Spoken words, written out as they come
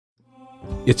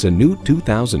It's a new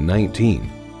 2019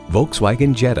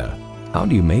 Volkswagen Jetta. How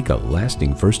do you make a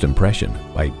lasting first impression?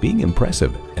 By being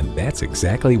impressive, and that's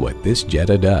exactly what this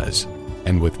Jetta does.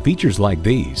 And with features like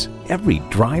these, every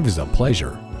drive is a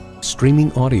pleasure.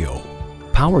 Streaming audio,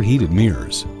 power heated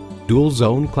mirrors, dual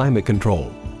zone climate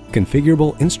control,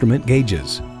 configurable instrument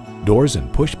gauges, doors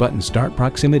and push button start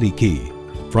proximity key,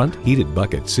 front heated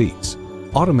bucket seats,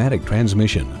 automatic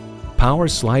transmission, power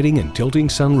sliding and tilting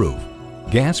sunroof,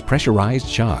 gas pressurized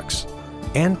shocks,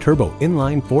 and turbo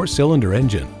inline 4-cylinder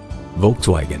engine.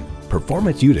 Volkswagen,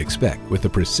 performance you'd expect with the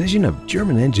precision of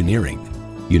German engineering.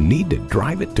 You need to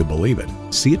drive it to believe it.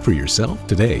 See it for yourself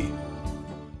today.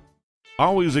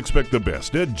 Always expect the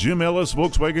best at Jim Ellis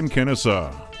Volkswagen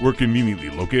Kennesaw. We're conveniently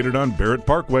located on Barrett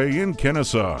Parkway in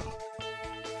Kennesaw.